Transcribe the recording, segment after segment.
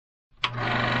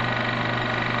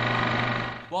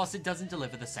Whilst it doesn't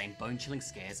deliver the same bone-chilling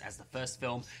scares as the first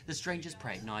film, The Strangers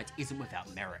Prey at Night isn't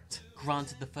without merit.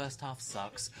 Granted, the first half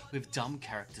sucks, with dumb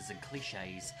characters and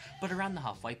cliches, but around the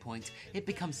halfway point, it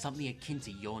becomes something akin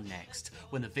to You're Next,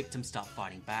 when the victims start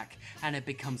fighting back, and it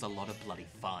becomes a lot of bloody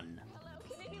fun.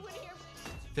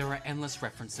 There are endless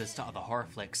references to other horror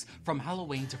flicks, from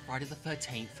Halloween to Friday the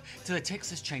 13th, to the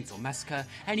Texas Chainsaw Massacre,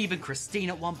 and even Christine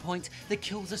at one point. The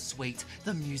kills are sweet,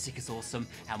 the music is awesome,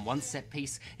 and one set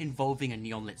piece involving a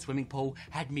neon-lit swimming pool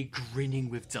had me grinning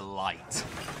with delight.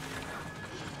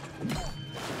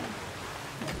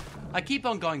 I keep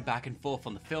on going back and forth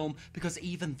on the film because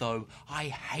even though I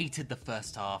hated the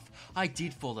first half, I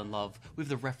did fall in love with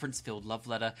the reference-filled love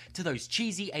letter to those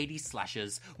cheesy 80s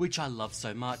slashers, which I love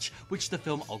so much, which the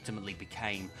film ultimately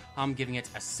became. I'm giving it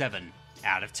a 7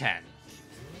 out of 10.